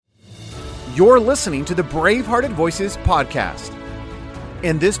You're listening to the Bravehearted Voices podcast.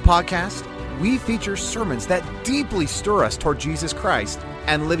 In this podcast, we feature sermons that deeply stir us toward Jesus Christ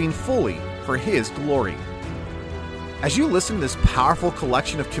and living fully for His glory. As you listen to this powerful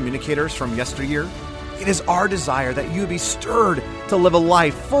collection of communicators from yesteryear, it is our desire that you be stirred to live a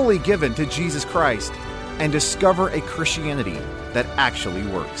life fully given to Jesus Christ and discover a Christianity that actually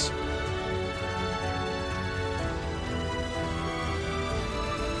works.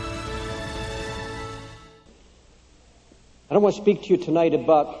 I want to speak to you tonight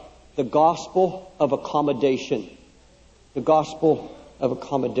about the gospel of accommodation. The gospel of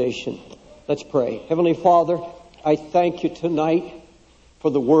accommodation. Let's pray. Heavenly Father, I thank you tonight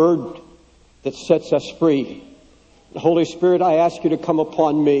for the word that sets us free. Holy Spirit, I ask you to come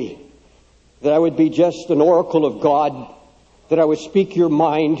upon me, that I would be just an oracle of God, that I would speak your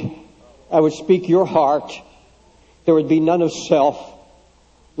mind, I would speak your heart. There would be none of self.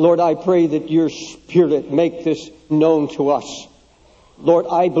 Lord, I pray that your Spirit make this known to us. Lord,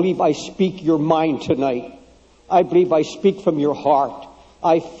 I believe I speak your mind tonight. I believe I speak from your heart.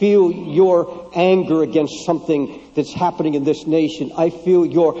 I feel your anger against something that's happening in this nation. I feel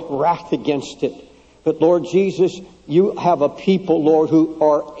your wrath against it. But Lord Jesus, you have a people, Lord, who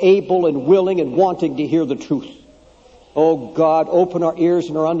are able and willing and wanting to hear the truth. Oh God, open our ears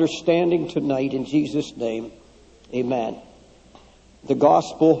and our understanding tonight in Jesus' name. Amen. The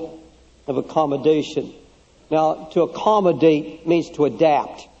gospel of accommodation. Now, to accommodate means to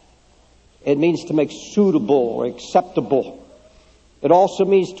adapt. It means to make suitable or acceptable. It also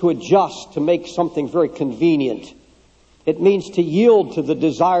means to adjust, to make something very convenient. It means to yield to the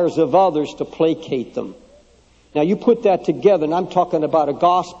desires of others, to placate them. Now, you put that together, and I'm talking about a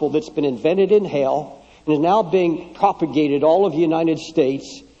gospel that's been invented in hell and is now being propagated all over the United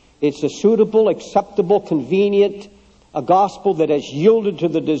States. It's a suitable, acceptable, convenient, a gospel that has yielded to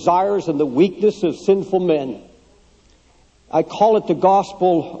the desires and the weakness of sinful men. I call it the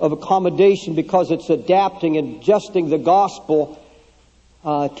gospel of accommodation because it's adapting and adjusting the gospel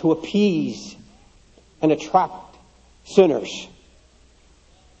to appease and attract sinners.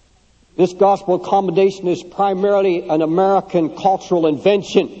 This gospel accommodation is primarily an American cultural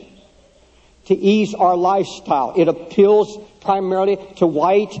invention to ease our lifestyle. It appeals primarily to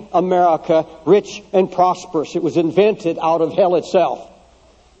white America, rich and prosperous. It was invented out of hell itself.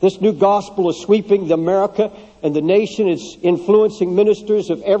 This new gospel is sweeping the America and the nation. It's influencing ministers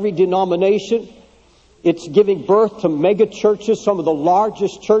of every denomination. It's giving birth to mega churches. Some of the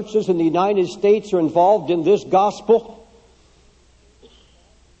largest churches in the United States are involved in this gospel.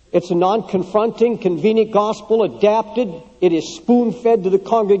 It's a non-confronting, convenient gospel, adapted. It is spoon-fed to the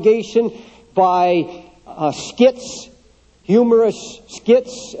congregation by skits, humorous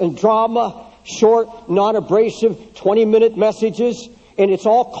skits and drama, short, non-abrasive, 20-minute messages, and it's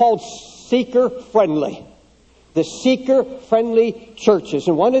all called seeker-friendly. The seeker-friendly churches.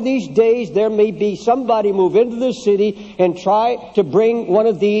 And one of these days there may be somebody move into the city and try to bring one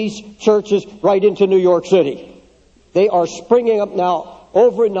of these churches right into New York City. They are springing up now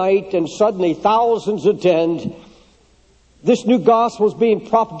overnight, and suddenly thousands attend. This new gospel is being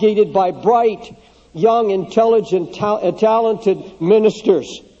propagated by bright, young, intelligent, talented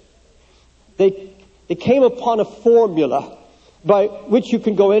ministers. They came upon a formula by which you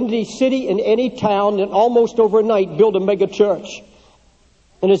can go into any city in any town and almost overnight build a mega church.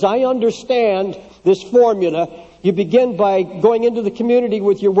 And as I understand this formula, you begin by going into the community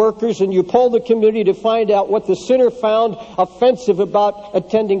with your workers and you poll the community to find out what the sinner found offensive about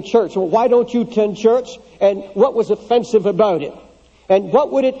attending church. Well, why don't you attend church? And what was offensive about it? And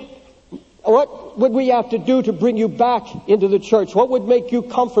what would we have to do to bring you back into the church? What would make you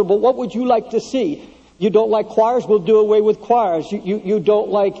comfortable? What would you like to see? You don't like choirs? We'll do away with choirs. You don't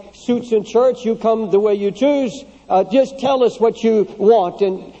like suits in church? You come the way you choose. Just tell us what you want.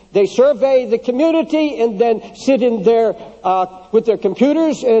 And they survey the community and then sit in there with their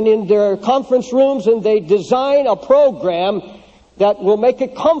computers and in their conference rooms, and they design a program that will make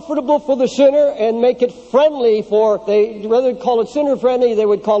it comfortable for the sinner and make it friendly they rather than call it sinner friendly, they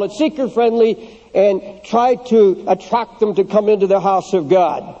would call it seeker friendly, and try to attract them to come into the house of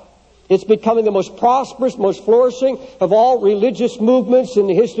God. It's becoming the most prosperous, most flourishing of all religious movements in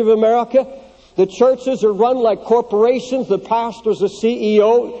the history of America. The churches are run like corporations. The pastor's the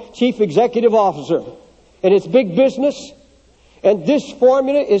CEO, chief executive officer. And it's big business. And this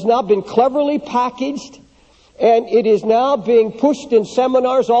formula has now been cleverly packaged, and it is now being pushed in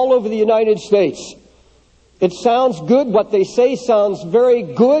seminars all over the United States. It sounds good. What they say sounds very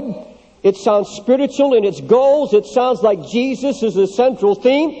good. It sounds spiritual in its goals. It sounds like Jesus is the central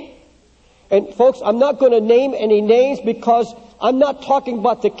theme. And folks, I'm not going to name any names because I'm not talking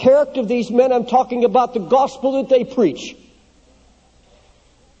about the character of these men. I'm talking about the gospel that they preach.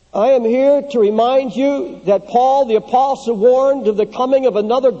 I am here to remind you that Paul the apostle warned of the coming of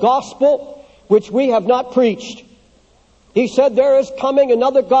another gospel which we have not preached. He said there is coming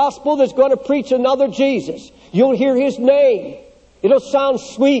another gospel that's going to preach another Jesus. You'll hear his name. It'll sound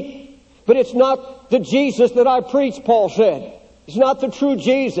sweet, but it's not the Jesus that I preach, Paul said. It's not the true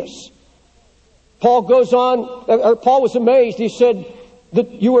Jesus. Paul was amazed. He said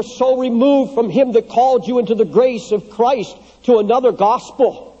that you are so removed from him that called you into the grace of Christ to another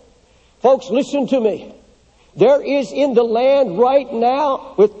gospel. Folks, listen to me. There is in the land right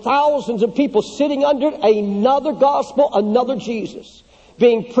now, with thousands of people sitting under another gospel, another Jesus,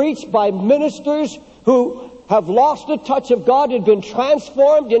 being preached by ministers who have lost the touch of God and been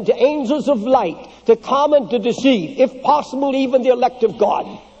transformed into angels of light to come and to deceive, if possible, even the elect of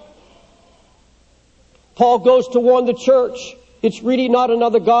God. Paul goes to warn the church. It's really not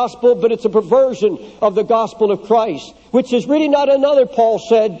another gospel, but it's a perversion of the gospel of Christ, which is really not another, Paul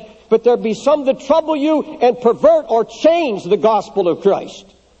said, but there be some that trouble you and pervert or change the gospel of Christ.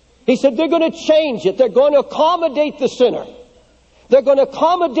 He said they're going to change it. They're going to accommodate the sinner. They're going to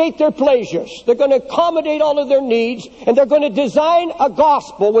accommodate their pleasures. They're going to accommodate all of their needs, and they're going to design a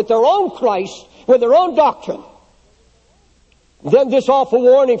gospel with their own Christ, with their own doctrine. Then this awful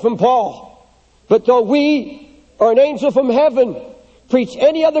warning from Paul. But though we or an angel from heaven preach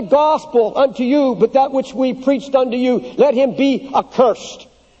any other gospel unto you, but that which we preached unto you, let him be accursed.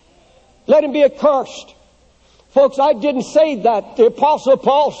 Let him be accursed. Folks, I didn't say that. The Apostle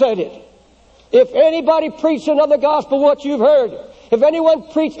Paul said it. If anybody preached another gospel, what you've heard, if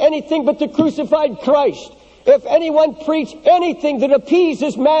anyone preached anything but the crucified Christ, if anyone preached anything that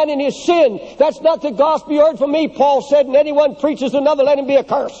appeases man in his sin, that's not the gospel you heard from me, Paul said, and anyone preaches another, let him be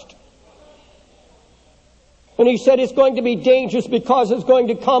accursed. And he said it's going to be dangerous because it's going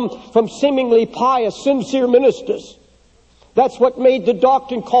to come from seemingly pious, sincere ministers. That's what made the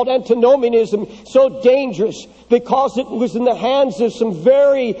doctrine called antinomianism so dangerous, because it was in the hands of some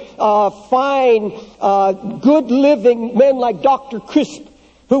very fine, good living men like Dr. Crisp,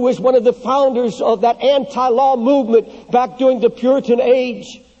 who was one of the founders of that anti-law movement back during the Puritan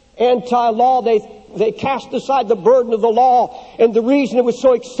age. Anti-law, they cast aside the burden of the law, and the reason it was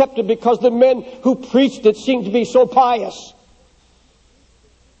so accepted because the men who preached it seemed to be so pious.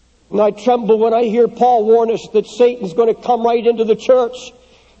 And I tremble when I hear Paul warn us that Satan's going to come right into the church,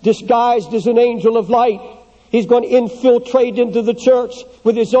 disguised as an angel of light. He's going to infiltrate into the church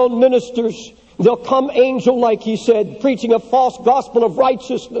with his own ministers. They'll come angel-like, he said, preaching a false gospel of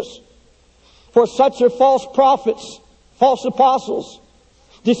righteousness. For such are false prophets, false apostles,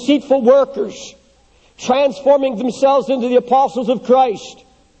 deceitful workers, transforming themselves into the apostles of Christ.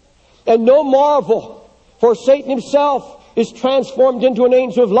 And no marvel, for Satan himself is transformed into an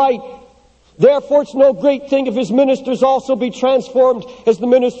angel of light. Therefore it's no great thing if his ministers also be transformed as the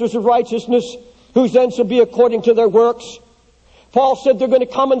ministers of righteousness, whose end shall be according to their works. Paul said they're going to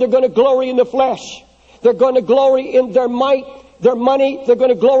come and they're going to glory in the flesh. They're going to glory in their might, their money. They're going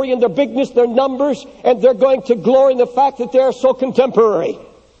to glory in their bigness, their numbers, and they're going to glory in the fact that they are so contemporary.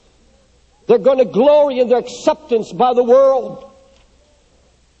 They're going to glory in their acceptance by the world.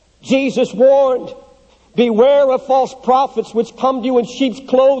 Jesus warned, beware of false prophets which come to you in sheep's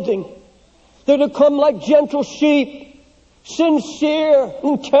clothing. They're to come like gentle sheep, sincere,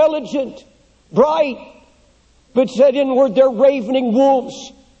 intelligent, bright, but said inward they're ravening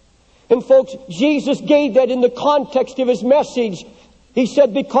wolves. And folks, Jesus gave that in the context of his message. He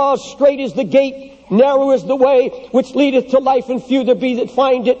said, because straight is the gate, narrow is the way, which leadeth to life, and few there be that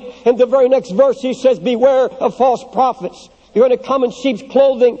find it. And the very next verse he says, beware of false prophets. You're going to come in sheep's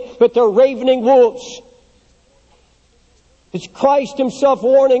clothing, but they're ravening wolves. It's Christ himself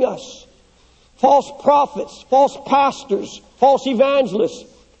warning us. False prophets, false pastors, false evangelists,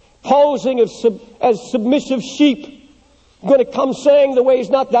 posing as submissive sheep, going to come saying the way is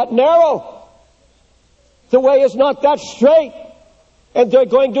not that narrow. The way is not that straight. And they're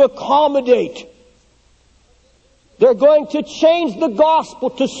going to accommodate. They're going to change the gospel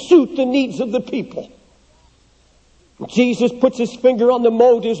to suit the needs of the people. Jesus puts his finger on the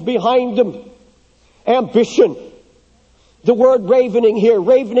motives behind them. Ambition. The word ravening here,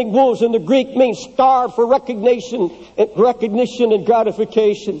 ravening wolves in the Greek, means starved for recognition and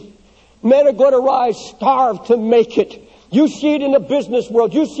gratification. Men are going to rise starved to make it. You see it in the business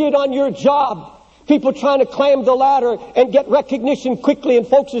world. You see it on your job. People trying to climb the ladder and get recognition quickly. And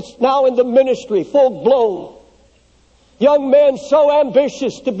folks, it's now in the ministry, full blown. Young men so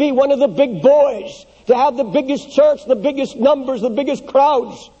ambitious to be one of the big boys, to have the biggest church, the biggest numbers, the biggest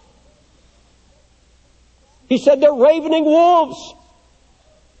crowds. He said they're ravening wolves.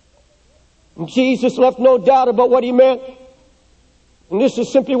 And Jesus left no doubt about what he meant. And this is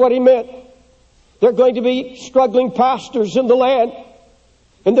simply what he meant. There are going to be struggling pastors in the land.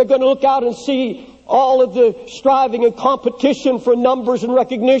 And they're going to look out and see all of the striving and competition for numbers and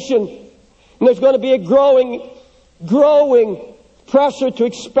recognition. And there's going to be a growing pressure to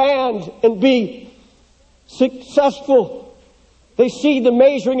expand and be successful. They see the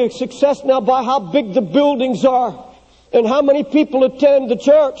measuring of success now by how big the buildings are and how many people attend the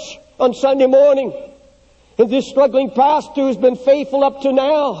church on Sunday morning. And this struggling pastor who's been faithful up to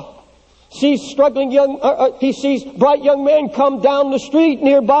now sees he sees bright young men come down the street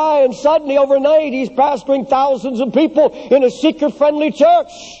nearby, and suddenly overnight he's pastoring thousands of people in a seeker-friendly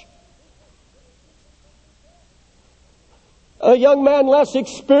church. A young man less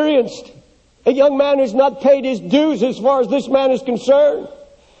experienced, a young man who's not paid his dues as far as this man is concerned.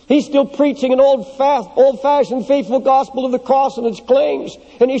 He's still preaching an old-fashioned faithful gospel of the cross and its claims.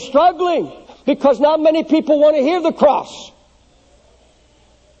 And he's struggling because not many people want to hear the cross.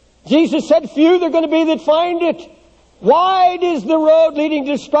 Jesus said, few there are going to be that find it. Wide is the road leading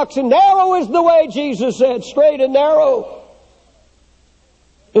to destruction. Narrow is the way, Jesus said, straight and narrow.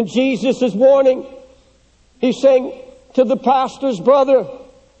 And Jesus is warning. He's saying to the pastor's brother,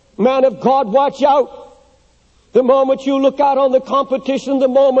 man of God, watch out. The moment you look out on the competition, the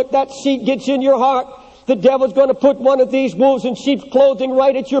moment that seed gets in your heart, the devil's going to put one of these wolves in sheep's clothing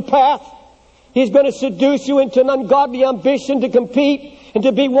right at your path. He's going to seduce you into an ungodly ambition to compete and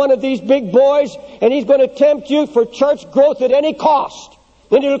to be one of these big boys. And he's going to tempt you for church growth at any cost.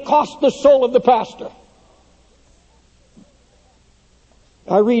 And it'll cost the soul of the pastor.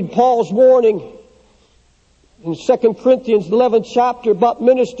 I read Paul's warning in 2 Corinthians 11th chapter about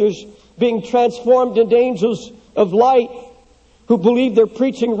ministers being transformed into angels of light who believe they're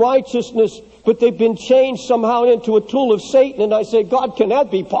preaching righteousness, but they've been changed somehow into a tool of Satan. And I say, God, can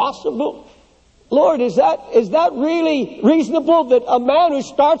that be possible? Lord, is that really reasonable that a man who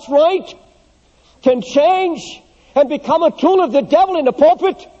starts right can change and become a tool of the devil in the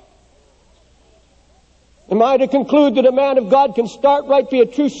pulpit? Am I to conclude that a man of God can start right, be a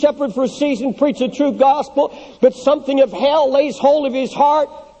true shepherd for a season, preach a true gospel, but something of hell lays hold of his heart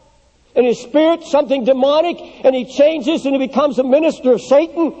and his spirit, something demonic, and he changes and he becomes a minister of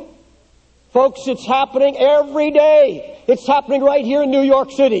Satan? Folks, it's happening every day. It's happening right here in New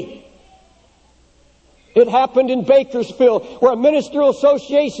York City. It happened in Bakersfield, where a ministerial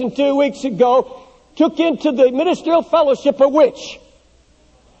association 2 weeks ago took into the ministerial fellowship a witch.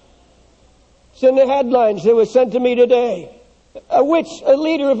 It's in the headlines that was sent to me today. A witch, a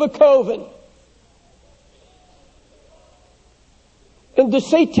leader of a coven. And the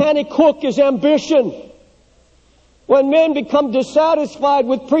satanic hook is ambition. When men become dissatisfied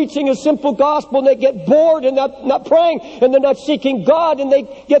with preaching a simple gospel and they get bored and not praying and they're not seeking God and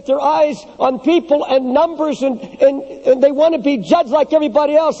they get their eyes on people and numbers and they want to be judged like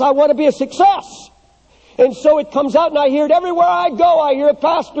everybody else. I want to be a success. And so it comes out, and I hear it everywhere I go. I hear a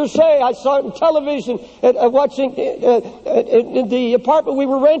pastor say, I saw it on television, watching in the apartment we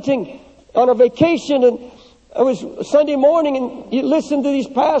were renting on our vacation, and it was Sunday morning, and you listen to these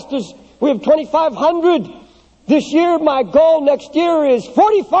pastors. We have 2,500 this year. My goal next year is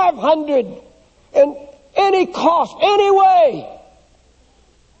 4,500. And any cost, any way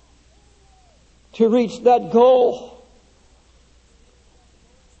to reach that goal.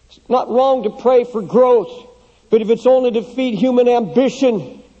 It's not wrong to pray for growth, but if it's only to feed human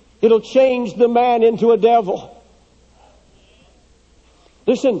ambition, it'll change the man into a devil.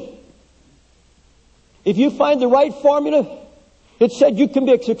 Listen, if you find the right formula, it said you can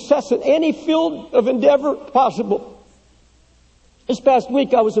be a success in any field of endeavor possible. This past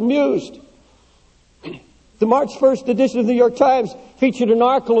week I was amused. The March 1st edition of the New York Times featured an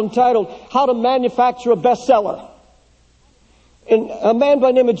article entitled, How to Manufacture a Bestseller. And a man by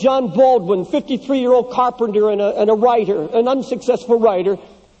the name of John Baldwin, 53-year-old carpenter and a writer, an unsuccessful writer,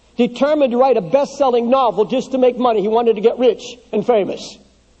 determined to write a best-selling novel just to make money. He wanted to get rich and famous.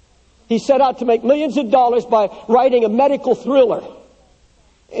 He set out to make millions of dollars by writing a medical thriller.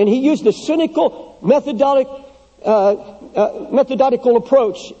 And he used a cynical, methodological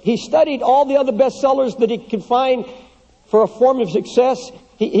approach. He studied all the other bestsellers that he could find for a form of success.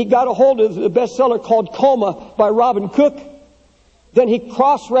 He got a hold of the bestseller called Coma by Robin Cook. Then he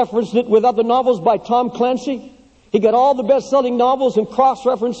cross-referenced it with other novels by Tom Clancy. He got all the best-selling novels and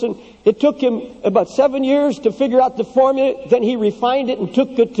cross-referenced them. It took him about 7 years to figure out the formula. Then he refined it and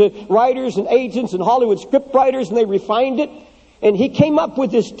took it to writers and agents and Hollywood scriptwriters, and they refined it. And he came up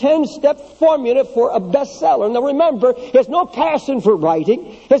with this 10-step formula for a bestseller. Now remember, he has no passion for writing.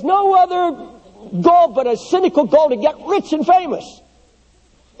 He has no other goal but a cynical goal to get rich and famous.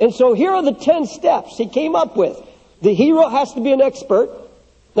 And so here are the 10 steps he came up with. The hero has to be an expert.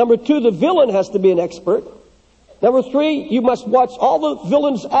 Number 2, the villain has to be an expert. Number 3, you must watch all the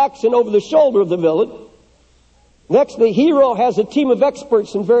villain's action over the shoulder of the villain. Next, the hero has a team of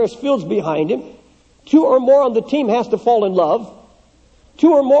experts in various fields behind him. 2 or more on the team has to fall in love.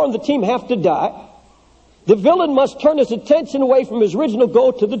 2 or more on the team have to die. The villain must turn his attention away from his original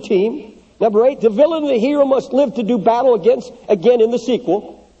goal to the team. Number 8, the villain and the hero must live to do battle again in the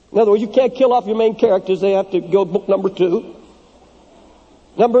sequel. In other words, you can't kill off your main characters. They have to go book number 2.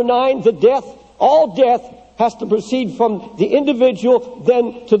 Number 9, all death has to proceed from the individual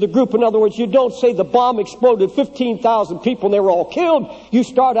then to the group. In other words, you don't say the bomb exploded, 15,000 people and they were all killed. You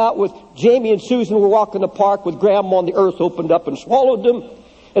start out with Jamie and Susan were walking in the park with Grandma and the earth opened up and swallowed them.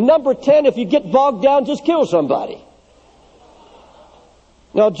 And number 10, if you get bogged down, just kill somebody.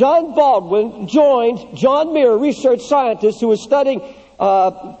 Now, John Baldwin joined John Muir, a research scientist who was studying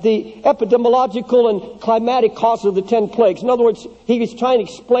the epidemiological and climatic causes of the 10 plagues. In other words, he was trying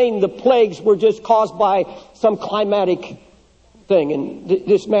to explain the plagues were just caused by some climatic thing. And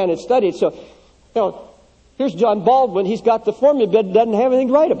this man had studied. So, here's John Baldwin. He's got the formula, but doesn't have anything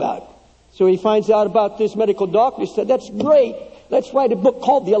to write about. So he finds out about this medical doctor. He said, that's great. Let's write a book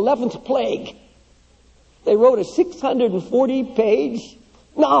called The 11th Plague. They wrote a 640-page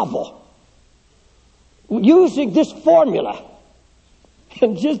novel using this formula.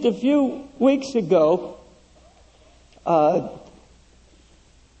 And just a few weeks ago, who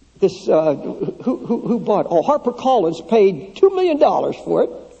bought? HarperCollins paid $2 million for it.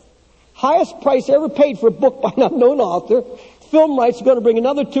 Highest price ever paid for a book by an unknown author. Film rights are going to bring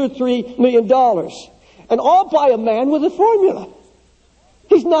another $2 or $3 million. And all by a man with a formula.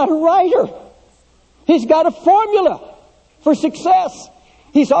 He's not a writer. He's got a formula for success.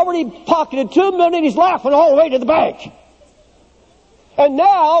 He's already pocketed $2 million. He's laughing all the way to the bank. And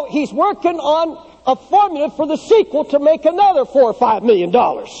now he's working on a formula for the sequel to make another $4 or $5 million.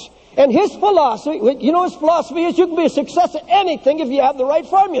 And his philosophy, his philosophy is you can be a success at anything if you have the right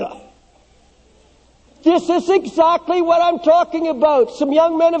formula. This is exactly what I'm talking about. Some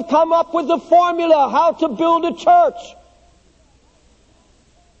young men have come up with the formula how to build a church.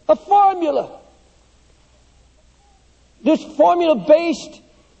 A formula. This formula-based,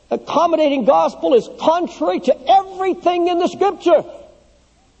 accommodating gospel is contrary to everything in the Scripture.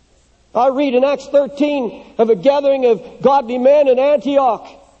 I read in Acts 13 of a gathering of godly men in Antioch.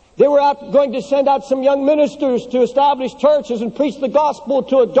 They were going to send out some young ministers to establish churches and preach the gospel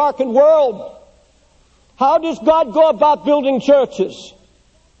to a darkened world. How does God go about building churches?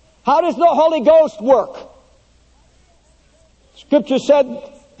 How does the Holy Ghost work? Scripture said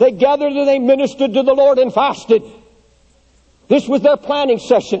they gathered and they ministered to the Lord and fasted. This was their planning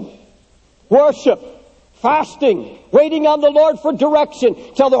session. Worship, fasting, waiting on the Lord for direction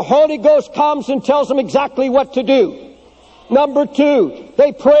till the Holy Ghost comes and tells them exactly what to do. Number 2,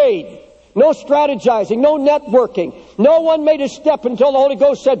 they prayed. No strategizing, no networking. No one made a step until the Holy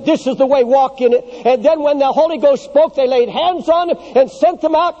Ghost said, this is the way, walk in it. And then when the Holy Ghost spoke, they laid hands on them and sent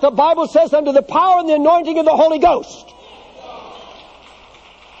them out, the Bible says, under the power and the anointing of the Holy Ghost.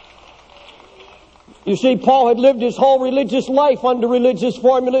 You see, Paul had lived his whole religious life under religious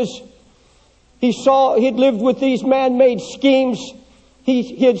formulas. He'd lived with these man-made schemes.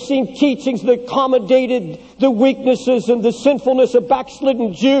 He had seen teachings that accommodated the weaknesses and the sinfulness of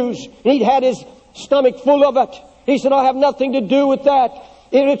backslidden Jews. And he'd had his stomach full of it. He said, I have nothing to do with that.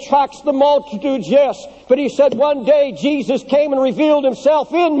 It attracts the multitudes, yes. But he said, one day Jesus came and revealed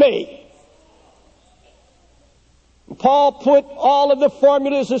himself in me. Paul put all of the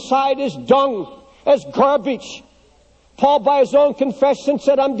formulas aside as dung, as garbage. Paul, by his own confession,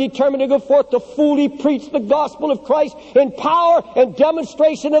 said, I'm determined to go forth to fully preach the gospel of Christ in power and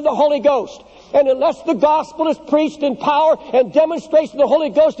demonstration of the Holy Ghost. And unless the gospel is preached in power and demonstration of the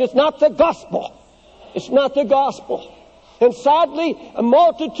Holy Ghost, it's not the gospel. It's not the gospel. And sadly,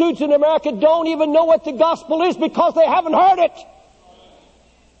 multitudes in America don't even know what the gospel is because they haven't heard it.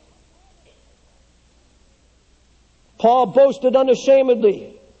 Paul boasted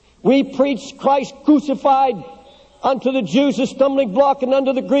unashamedly, we preach Christ crucified, unto the Jews a stumbling block, and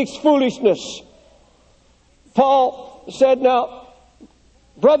unto the Greeks foolishness. Paul said, now,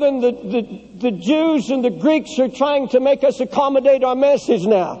 brethren, the Jews and the Greeks are trying to make us accommodate our message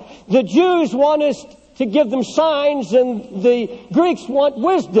now. The Jews want us to give them signs, and the Greeks want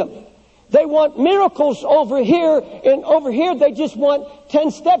wisdom. They want miracles over here, and over here they just want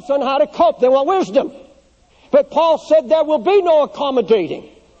 10 steps on how to cope. They want wisdom. But Paul said there will be no accommodating.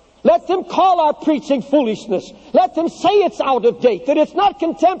 Let them call our preaching foolishness. Let them say it's out of date, that it's not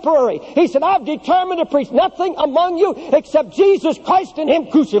contemporary. He said, I've determined to preach nothing among you except Jesus Christ and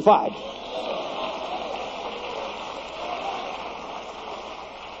Him crucified.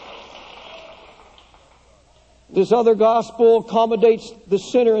 This other gospel accommodates the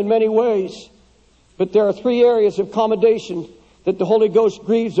sinner in many ways. But there are three areas of accommodation that the Holy Ghost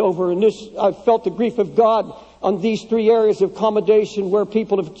grieves over. And I've felt the grief of God on these three areas of accommodation where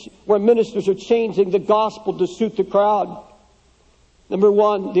where ministers are changing the gospel to suit the crowd. Number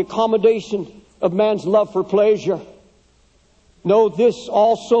one, the accommodation of man's love for pleasure. Know this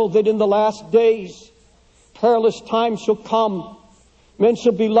also, that in the last days, perilous times shall come. Men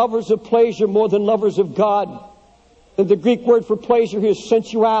shall be lovers of pleasure more than lovers of God. And the Greek word for pleasure here is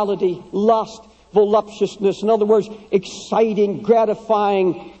sensuality, lust, voluptuousness. In other words, exciting,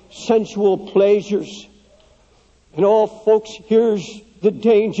 gratifying, sensual pleasures. And oh, folks, here's the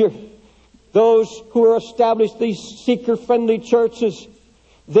danger. Those who are established, these seeker-friendly churches,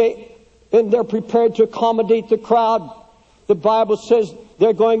 they're prepared to accommodate the crowd. The Bible says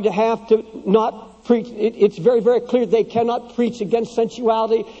they're going to have to not preach. It's very, very clear they cannot preach against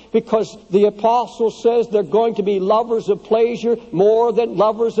sensuality, because the apostle says they're going to be lovers of pleasure more than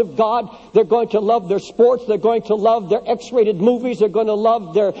lovers of God. They're going to love their sports. They're going to love their X-rated movies. They're going to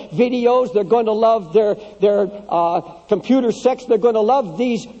love their videos. They're going to love their computer sex. They're going to love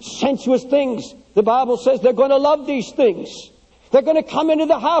these sensuous things. The Bible says they're going to love these things. They're going to come into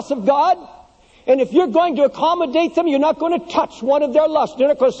the house of God. And if you're going to accommodate them, you're not going to touch one of their lusts. You're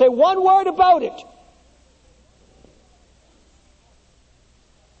not going to say one word about it.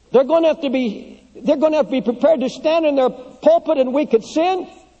 They're going to have to be prepared to stand in their pulpit in wicked sin.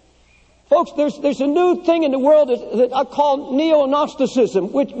 Folks, there's a new thing in the world that I call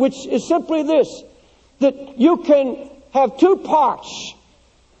neo-Gnosticism, which is simply this, that you can have two parts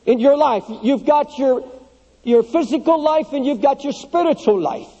in your life. You've got your physical life and you've got your spiritual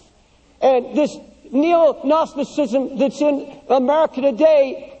life. And this neo-Gnosticism that's in America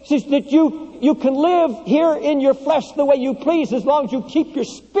today says that you can live here in your flesh the way you please as long as you keep your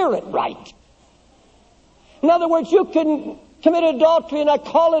spirit right. In other words, you can commit adultery, and I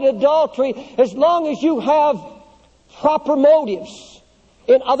call it adultery, as long as you have proper motives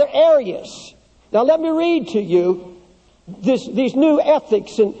in other areas. Now let me read to you these new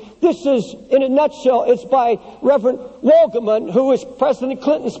ethics, and this is, in a nutshell, it's by Reverend Wogeman, who is President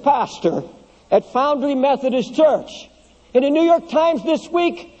Clinton's pastor at Foundry Methodist Church. In the New York Times this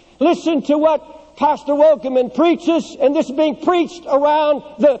week, listen to what Pastor Wogeman preaches, and this is being preached around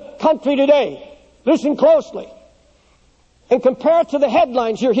the country today. Listen closely and compare it to the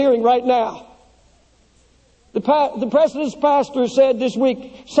headlines you're hearing right now. The President's pastor said this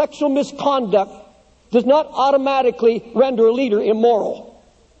week, sexual misconduct does not automatically render a leader immoral.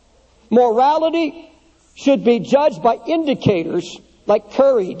 Morality should be judged by indicators like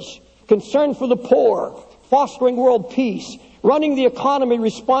courage, concern for the poor, fostering world peace, running the economy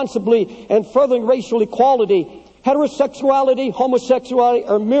responsibly, and furthering racial equality. Heterosexuality, homosexuality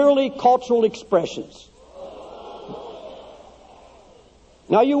are merely cultural expressions.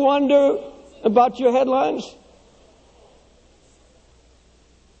 Now you wonder about your headlines?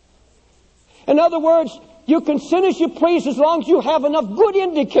 In other words, you can sin as you please as long as you have enough good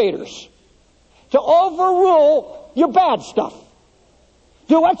indicators to overrule your bad stuff.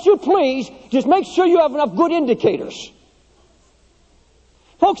 Do what you please, just make sure you have enough good indicators.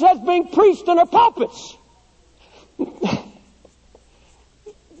 Folks, that's being preached in our pulpits.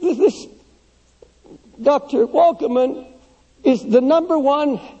 This Dr. Wogeman is the number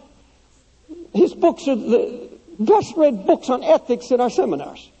one. His books are the best read books on ethics in our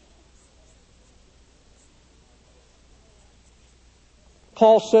seminars.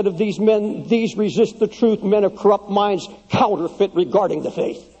 Paul said of these men, these resist the truth, men of corrupt minds, counterfeit regarding the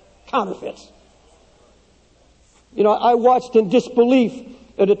faith. Counterfeits. You know, I watched in disbelief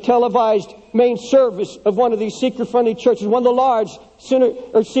at a televised main service of one of these seeker-friendly churches, one of the large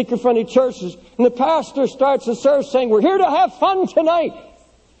seeker-friendly churches. And the pastor starts the service saying, we're here to have fun tonight,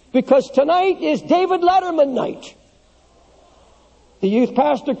 because tonight is David Letterman night. The youth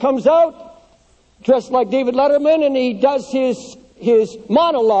pastor comes out, dressed like David Letterman, and he does his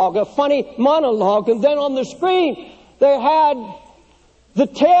monologue, a funny monologue. And then on the screen, they had the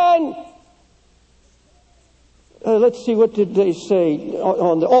 10... let's see, what did they say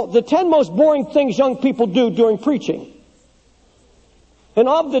on the 10 most boring things young people do during preaching. And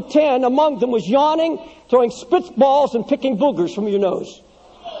of the 10, among them was yawning, throwing spitballs, and picking boogers from your nose.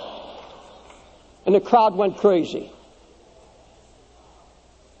 And the crowd went crazy.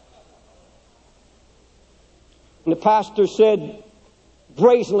 And the pastor said,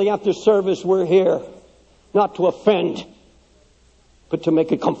 brazenly after service, we're here not to offend, but to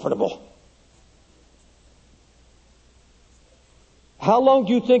make it comfortable. How long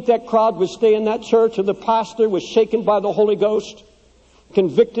do you think that crowd would stay in that church, or the pastor was shaken by the Holy Ghost,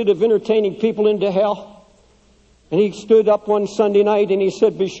 convicted of entertaining people into hell? And he stood up one Sunday night and he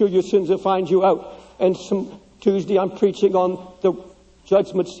said, be sure your sins will find you out. And Tuesday I'm preaching on the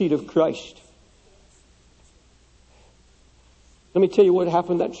judgment seat of Christ. Let me tell you what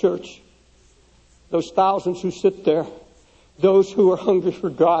happened in that church. Those thousands who sit there, those who are hungry for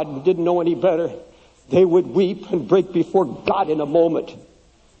God and didn't know any better, they would weep and break before God in a moment.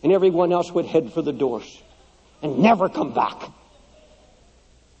 And everyone else would head for the doors and never come back.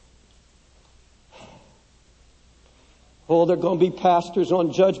 Oh, there are going to be pastors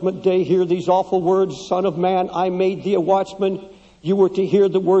on Judgment Day hear these awful words. Son of man, I made thee a watchman. You were to hear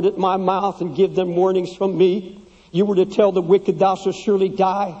the word at my mouth and give them warnings from me. You were to tell the wicked, thou shalt surely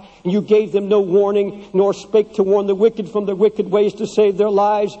die. And you gave them no warning, nor spake to warn the wicked from the wicked ways to save their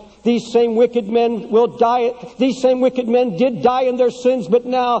lives. These same wicked men will die. These same wicked men did die in their sins, but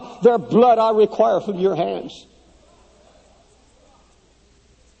now their blood I require from your hands.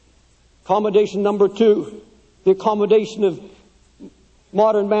 Accommodation number 2. The accommodation of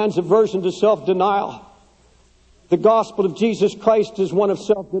modern man's aversion to self-denial. The gospel of Jesus Christ is one of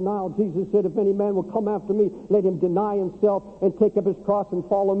self-denial. Jesus said, if any man will come after me, let him deny himself and take up his cross and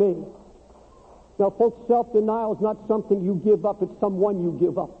follow me. Now, folks, self-denial is not something you give up. It's someone you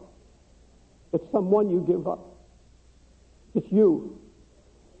give up. It's someone you give up. It's you.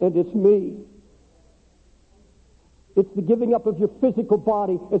 And it's me. It's the giving up of your physical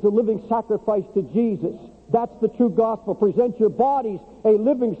body as a living sacrifice to Jesus. That's the true gospel. Present your bodies a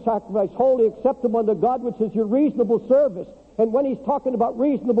living sacrifice, wholly acceptable unto God, which is your reasonable service. And when he's talking about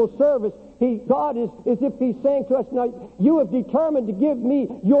reasonable service, God is as if he's saying to us, now, you have determined to give me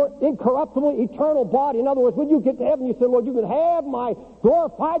your incorruptible, eternal body. In other words, when you get to heaven, you say, Lord, you can have my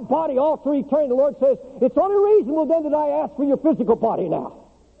glorified body all through eternity. The Lord says, it's only reasonable then that I ask for your physical body now.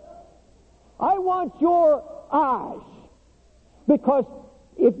 I want your eyes. Because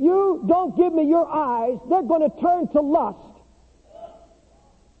if you don't give me your eyes, they're going to turn to lust.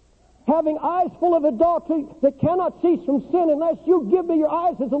 Having eyes full of adultery that cannot cease from sin unless you give me your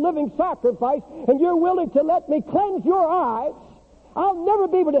eyes as a living sacrifice and you're willing to let me cleanse your eyes, I'll never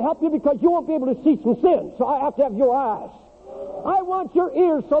be able to help you because you won't be able to cease from sin. So I have to have your eyes. I want your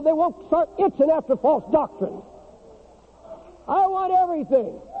ears so they won't start itching after false doctrine. I want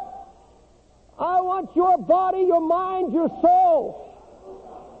everything. I want your body, your mind, your soul.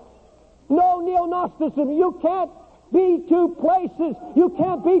 No neo-Gnosticism. You can't be two places. You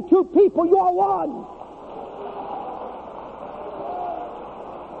can't be two people. You are one.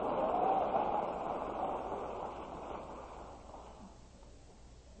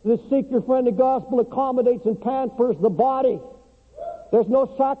 The seeker friend of gospel accommodates and pampers the body. There's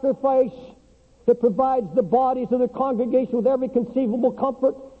no sacrifice that provides the bodies of the congregation with every conceivable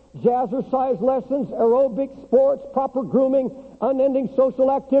comfort. Jazzercise lessons, aerobics, sports, proper grooming, unending social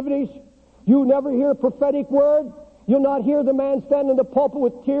activities. You never hear a prophetic word. You'll not hear the man stand in the pulpit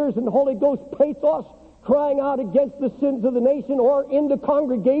with tears and Holy Ghost pathos crying out against the sins of the nation or in the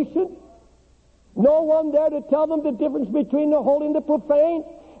congregation. No one there to tell them the difference between the holy and the profane.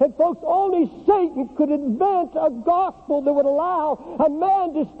 And folks, only Satan could invent a gospel that would allow a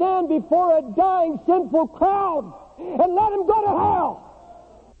man to stand before a dying, sinful crowd and let him go to hell.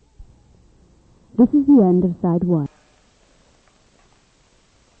 This is the end of side 1.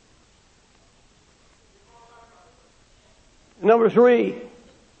 Number 3.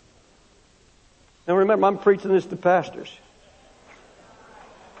 Now remember, I'm preaching this to pastors.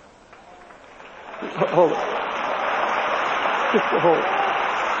 Hold it. Just hold it.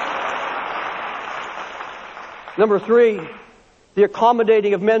 Number 3, the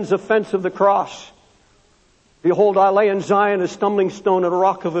accommodating of men's offense of the cross. Behold, I lay in Zion a stumbling stone and a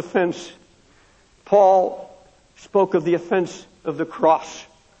rock of offense. Paul spoke of the offense of the cross.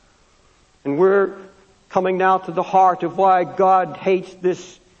 And we're coming now to the heart of why God hates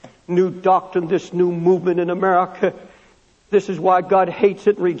this new doctrine, this new movement in America. This is why God hates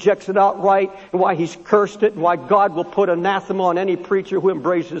it and rejects it outright, and why He's cursed it, and why God will put anathema on any preacher who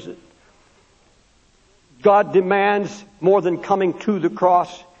embraces it. God demands more than coming to the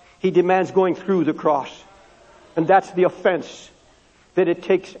cross. He demands going through the cross. And that's the offense. That it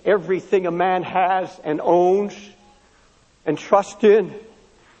takes everything a man has and owns and trusts in.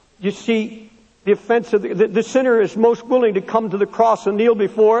 You see, the offense of the sinner is most willing to come to the cross and kneel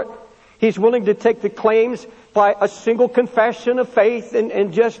before it. He's willing to take the claims by a single confession of faith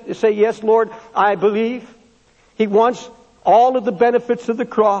and just say, yes, Lord, I believe. He wants all of the benefits of the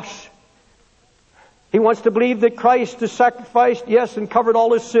cross. He wants to believe that Christ has sacrificed, yes, and covered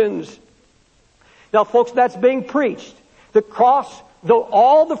all his sins. Now, folks, that's being preached. The cross, though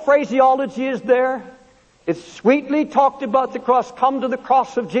all the phraseology is there, it's sweetly talked about the cross. Come to the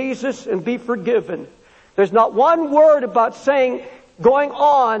cross of Jesus and be forgiven. There's not one word about saying, going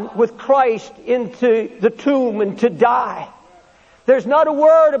on with Christ into the tomb and to die. There's not a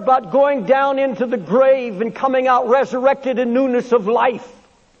word about going down into the grave and coming out resurrected in newness of life.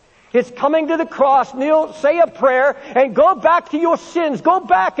 It's coming to the cross, kneel, say a prayer, and go back to your sins. Go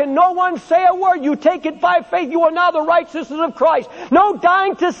back and no one say a word. You take it by faith. You are now the righteousness of Christ. No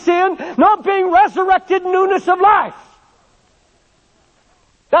dying to sin. No being resurrected in newness of life.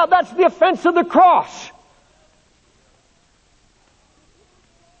 Now that's the offense of the cross.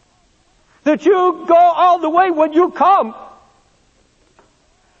 That you go all the way when you come.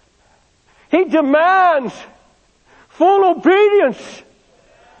 He demands full obedience.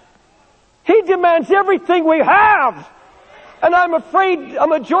 He demands everything we have. And I'm afraid a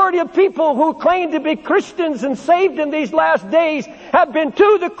majority of people who claim to be Christians and saved in these last days have been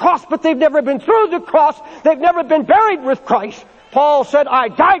to the cross, but they've never been through the cross. They've never been buried with Christ. Paul said, I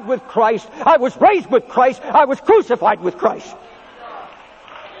died with Christ. I was raised with Christ. I was crucified with Christ.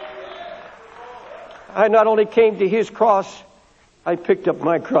 I not only came to his cross, I picked up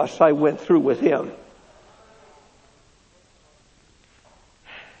my cross. I went through with him.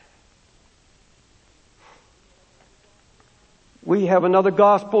 We have another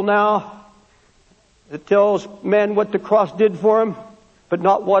gospel now that tells men what the cross did for him, but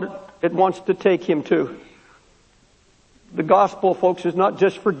not what it wants to take him to. The gospel, folks, is not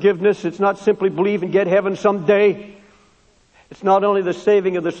just forgiveness. It's not simply believe and get heaven someday. It's not only the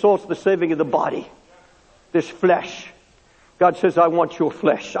saving of the soul, it's the saving of the body. This flesh. God says, I want your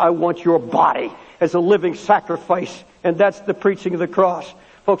flesh. I want your body as a living sacrifice. And that's the preaching of the cross.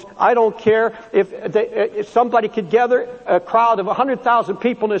 Folks, I don't care if somebody could gather a crowd of 100,000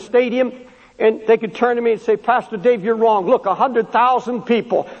 people in a stadium and they could turn to me and say, Pastor Dave, you're wrong. Look, 100,000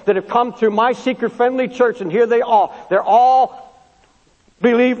 people that have come through my seeker-friendly church, and here they are. They're all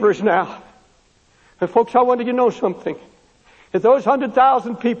believers now. And folks, I want you to know something. If those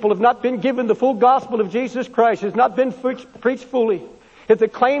 100,000 people have not been given the full gospel of Jesus Christ, has not been preached fully, if the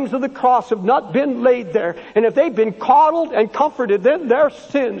claims of the cross have not been laid there, and if they've been coddled and comforted in their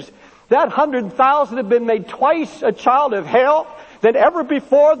sins, that 100,000 have been made twice a child of hell than ever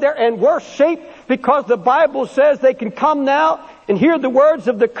before. They're in worse shape because the Bible says they can come now and hear the words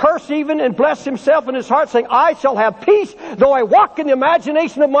of the curse even and bless himself in his heart, saying, I shall have peace though I walk in the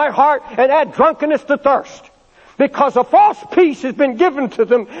imagination of my heart and add drunkenness to thirst. Because a false peace has been given to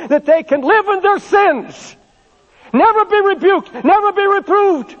them that they can live in their sins. Never be rebuked. Never be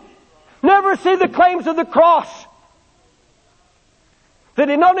reproved. Never see the claims of the cross. That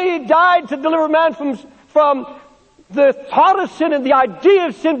he not only died to deliver man from the thought of sin and the idea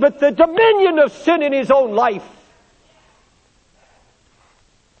of sin, but the dominion of sin in his own life.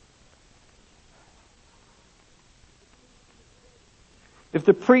 If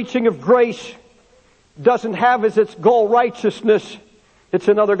the preaching of grace doesn't have as its goal righteousness, it's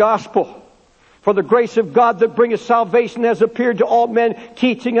another gospel. For the grace of God that bringeth salvation has appeared to all men,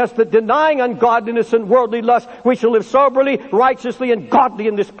 teaching us that denying ungodliness and worldly lust, we shall live soberly, righteously, and godly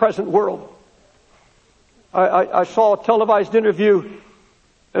in this present world. I saw a televised interview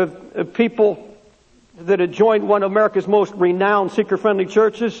of people that had joined one of America's most renowned seeker-friendly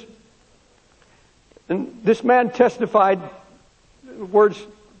churches. And this man testified, words,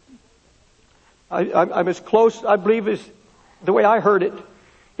 I'm as close, I believe, as the way I heard it.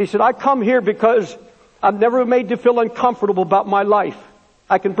 He said, I come here because I'm never made to feel uncomfortable about my life.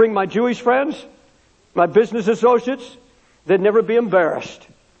 I can bring my Jewish friends, my business associates, they'd never be embarrassed.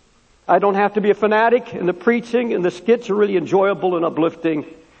 I don't have to be a fanatic, and the preaching and the skits are really enjoyable and uplifting.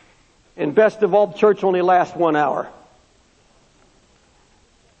 And best of all, the church only lasts 1 hour.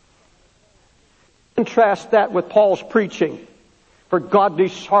 Contrast that with Paul's preaching. For godly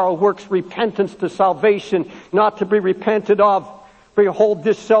sorrow works repentance to salvation, not to be repented of. Behold,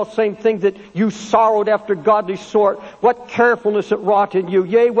 this self-same thing that you sorrowed after godly sort. What carefulness it wrought in you.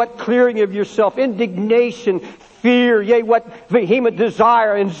 Yea, what clearing of yourself. Indignation, fear. Yea, what vehement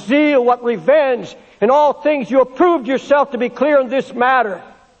desire. And zeal, what revenge. In all things you have proved yourself to be clear in this matter.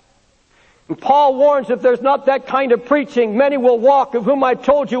 And Paul warns, if there's not that kind of preaching, many will walk, of whom I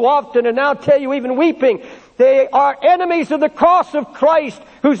told you often, and now tell you even weeping. They are enemies of the cross of Christ,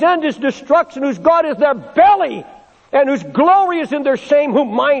 whose end is destruction, whose God is their belly, and whose glory is in their shame, who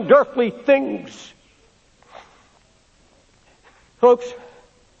mind earthly things. Folks,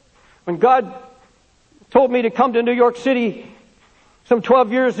 when God told me to come to New York City some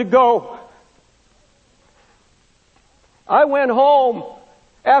 12 years ago. I went home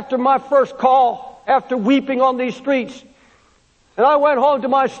after my first call, after weeping on these streets, and I went home to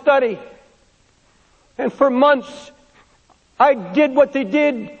my study. And for months, I did what they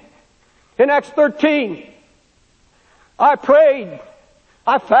did in Acts 13. I prayed.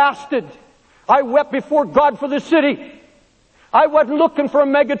 I fasted. I wept before God for the city. I wasn't looking for a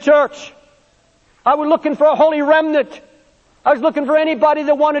mega church. I was looking for a holy remnant. I was looking for anybody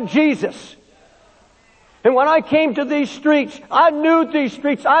that wanted Jesus. And when I came to these streets, I knew these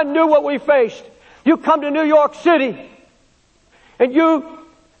streets. I knew what we faced. You come to New York City, and you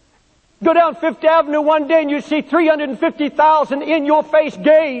go down Fifth Avenue one day and you see 350,000 in-your-face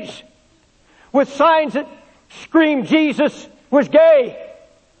gays with signs that scream Jesus was gay.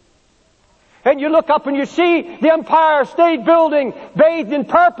 And you look up and you see the Empire State Building bathed in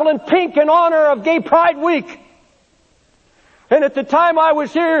purple and pink in honor of Gay Pride Week. And at the time I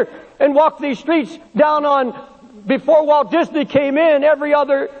was here and walked these streets down on, before Walt Disney came in, every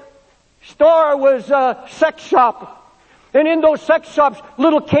other store was a sex shop. And in those sex shops,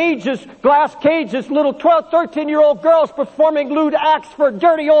 little cages, glass cages, little 12, 13-year-old girls performing lewd acts for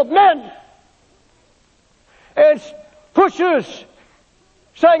dirty old men. And pushers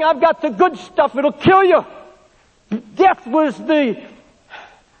saying, I've got the good stuff, it'll kill you. Death was the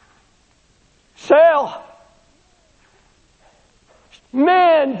sale.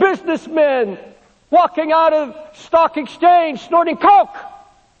 Men, businessmen, walking out of Stock Exchange, snorting coke.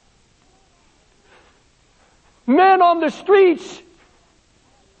 Men on the streets,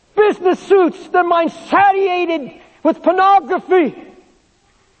 business suits, their minds satiated with pornography.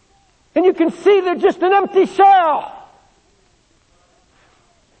 And you can see they're just an empty shell.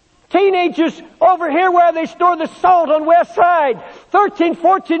 Teenagers over here where they store the salt on West Side. 13,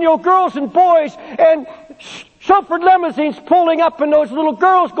 14-year-old girls and boys, and chauffeured limousines pulling up, and those little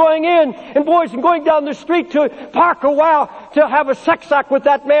girls going in, and boys and going down the street to park a while to have a sex act with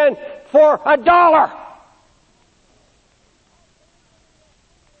that man for $1.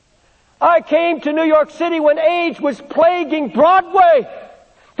 I came to New York City when AIDS was plaguing Broadway.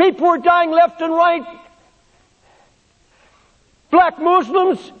 People were dying left and right. Black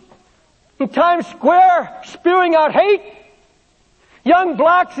Muslims in Times Square spewing out hate. Young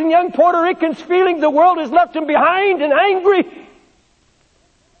blacks and young Puerto Ricans feeling the world has left them behind and angry.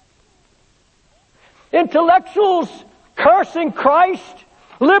 Intellectuals cursing Christ.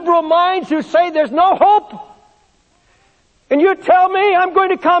 Liberal minds who say there's no hope. And you tell me I'm going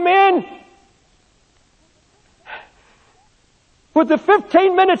to come in with a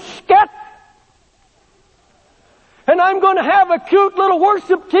 15-minute skit, and I'm going to have a cute little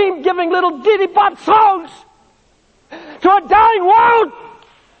worship team giving little ditty bop songs to a dying world.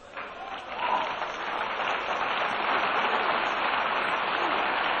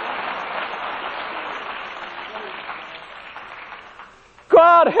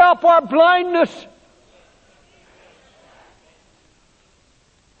 God help our blindness.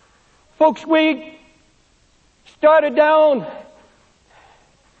 Folks, we started down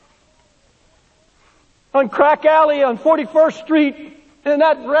on Crack Alley on 41st Street in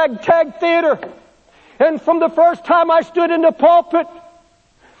that ragtag theater. And from the first time I stood in the pulpit,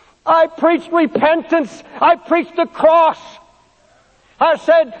 I preached repentance. I preached the cross. I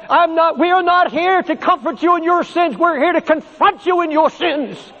said, we are not here to comfort you in your sins. We're here to confront you in your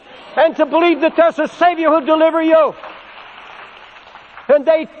sins and to believe that there's a Savior who'll deliver you. And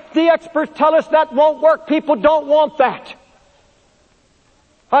the experts tell us that won't work. People don't want that.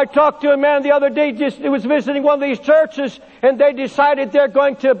 I talked to a man the other day, he was visiting one of these churches, and they decided they're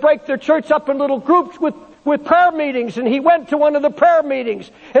going to break their church up in little groups with prayer meetings. And he went to one of the prayer meetings.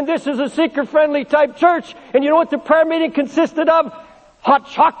 And this is a seeker-friendly type church. And you know what the prayer meeting consisted of? Hot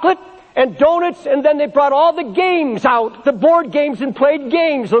chocolate and donuts, and then they brought all the games out, the board games, and played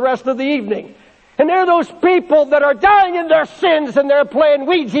games the rest of the evening. And there are those people that are dying in their sins, and they're playing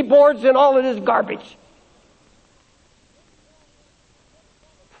Ouija boards and all of this garbage.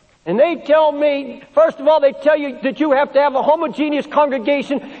 And they tell me, first of all, they tell you that you have to have a homogeneous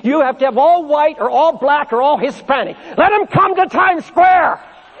congregation. You have to have all white or all black or all Hispanic. Let them come to Times Square.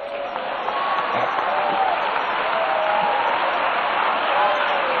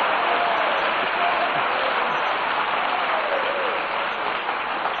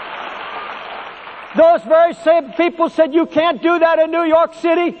 Those very same people said you can't do that in New York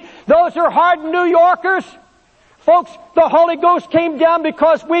City. Those are hardened New Yorkers. Folks, the Holy Ghost came down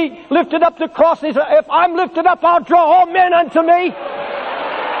because we lifted up the cross. And he said, if I'm lifted up, I'll draw all men unto me.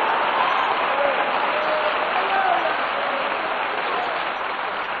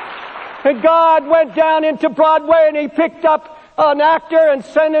 And God went down into Broadway and He picked up an actor and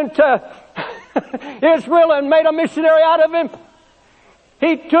sent him to Israel and made a missionary out of him.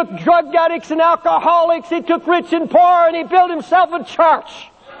 He took drug addicts and alcoholics. He took rich and poor, and He built Himself a church.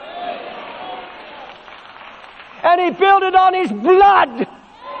 And He built it on His blood.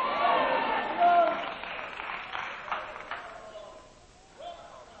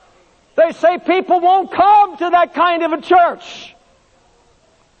 They say people won't come to that kind of a church.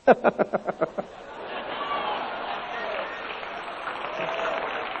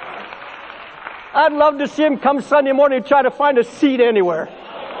 I'd love to see him come Sunday morning and try to find a seat anywhere.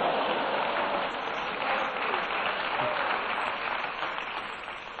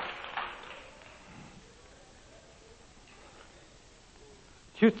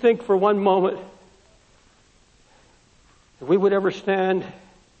 Do you think for one moment that we would ever stand,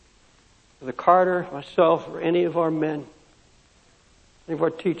 the Carter, myself, or any of our men, any of our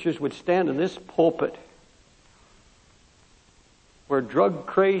teachers would stand in this pulpit where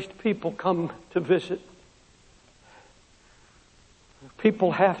drug-crazed people come to visit,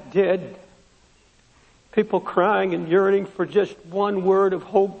 people half dead, people crying and yearning for just one word of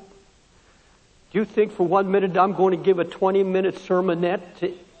hope? Do you think for 1 minute I'm going to give a 20-minute sermonette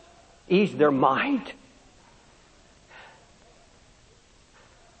to ease their mind?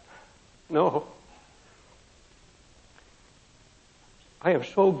 No. I am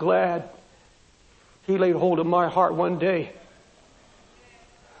so glad He laid hold of my heart one day.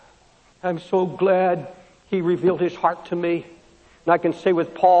 I'm so glad He revealed His heart to me. And I can say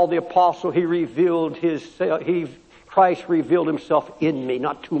with Paul the Apostle, Christ revealed Himself in me,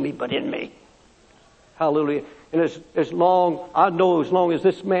 not to me, but in me. Hallelujah. And as long as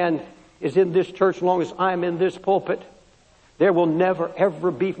this man is in this church, as long as I'm in this pulpit, there will never,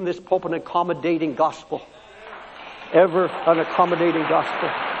 ever be from this pulpit an accommodating gospel. Ever an accommodating gospel.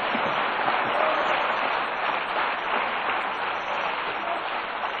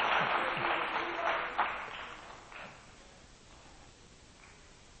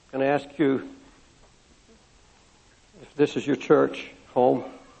 Can I ask you, if this is your church home,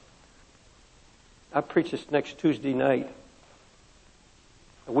 I preach this next Tuesday night,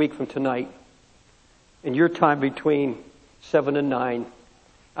 a week from tonight. In your time between 7 and 9,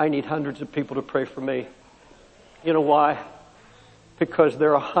 I need hundreds of people to pray for me. You know why? Because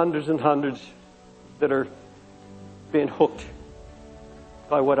there are hundreds and hundreds that are being hooked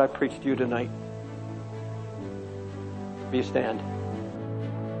by what I preached to you tonight. Be a stand.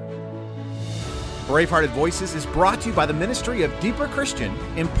 Bravehearted Voices is brought to you by the Ministry of Deeper Christian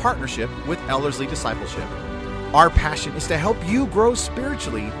in partnership with Ellerslie Discipleship. Our passion is to help you grow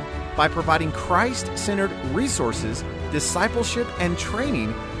spiritually by providing Christ-centered resources, discipleship, and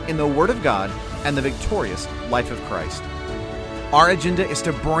training in the Word of God and the victorious life of Christ. Our agenda is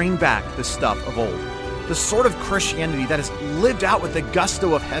to bring back the stuff of old, the sort of Christianity that is lived out with the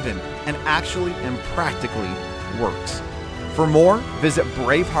gusto of heaven and actually and practically works. For more, visit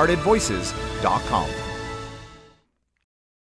braveheartedvoices.com.